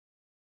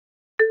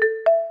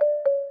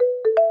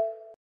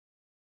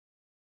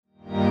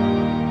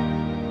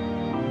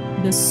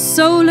the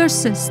solar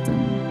system.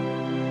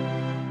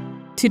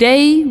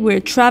 Today we're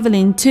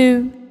traveling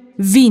to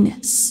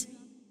Venus.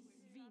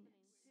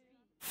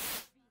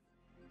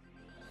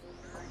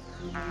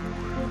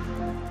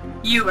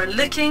 You are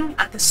looking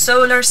at the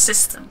solar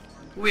system.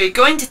 We're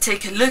going to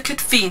take a look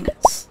at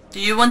Venus. Do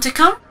you want to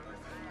come?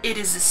 It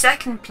is the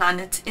second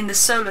planet in the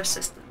solar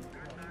system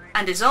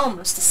and is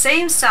almost the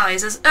same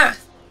size as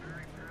Earth.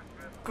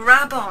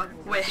 Grab on,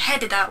 we're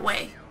headed that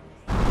way.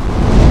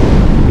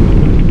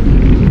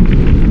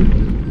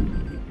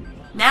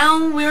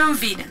 Now we're on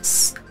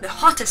Venus, the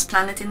hottest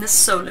planet in the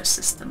solar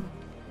system.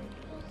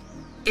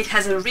 It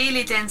has a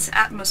really dense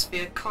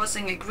atmosphere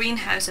causing a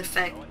greenhouse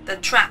effect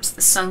that traps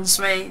the sun's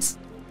rays.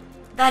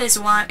 That is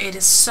why it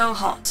is so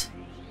hot.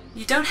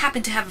 You don't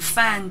happen to have a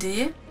fan, do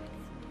you?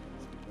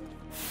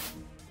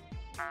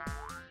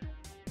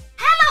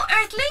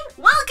 Hello, Earthling!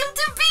 Welcome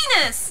to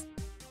Venus!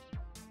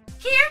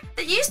 Here,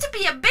 there used to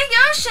be a big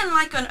ocean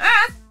like on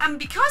Earth, and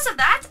because of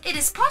that, it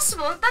is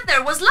possible that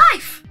there was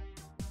life.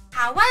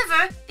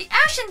 However, the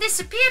ocean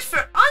disappeared for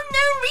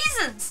unknown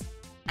reasons.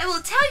 I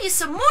will tell you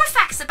some more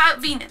facts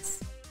about Venus.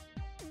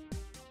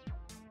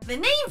 The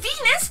name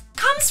Venus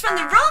comes from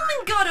the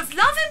Roman god of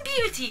love and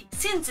beauty,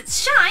 since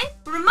its shine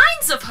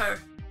reminds of her.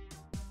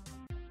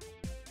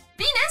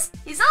 Venus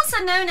is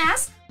also known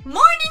as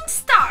morning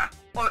star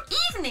or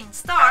evening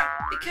star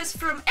because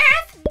from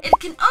Earth it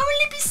can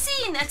only be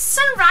seen at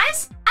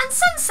sunrise and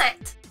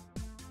sunset.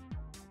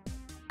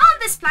 On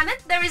this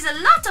planet there is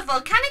a lot of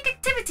volcanic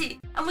activity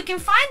and we can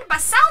find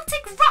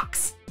basaltic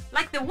rocks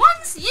like the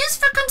ones used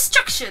for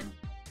construction.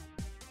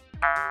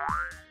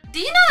 Do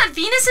you know that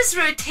Venus's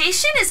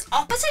rotation is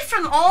opposite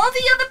from all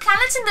the other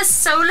planets in the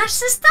solar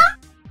system?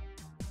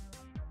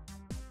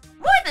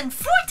 More than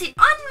 40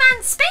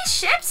 unmanned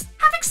spaceships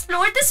have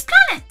explored this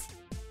planet.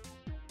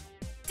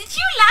 Did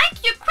you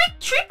like your quick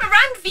trip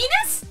around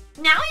Venus?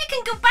 Now you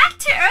can go back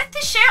to Earth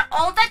to share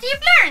all that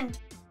you've learned.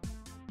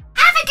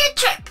 Have a good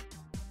trip!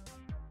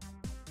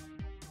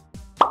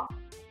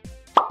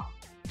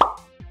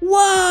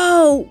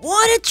 Whoa!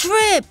 What a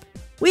trip!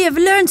 We have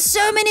learned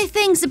so many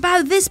things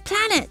about this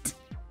planet.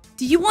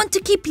 Do you want to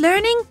keep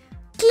learning?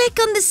 Click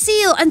on the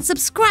seal and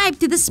subscribe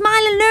to the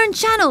Smile and Learn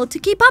channel to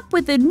keep up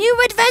with the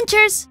new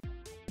adventures.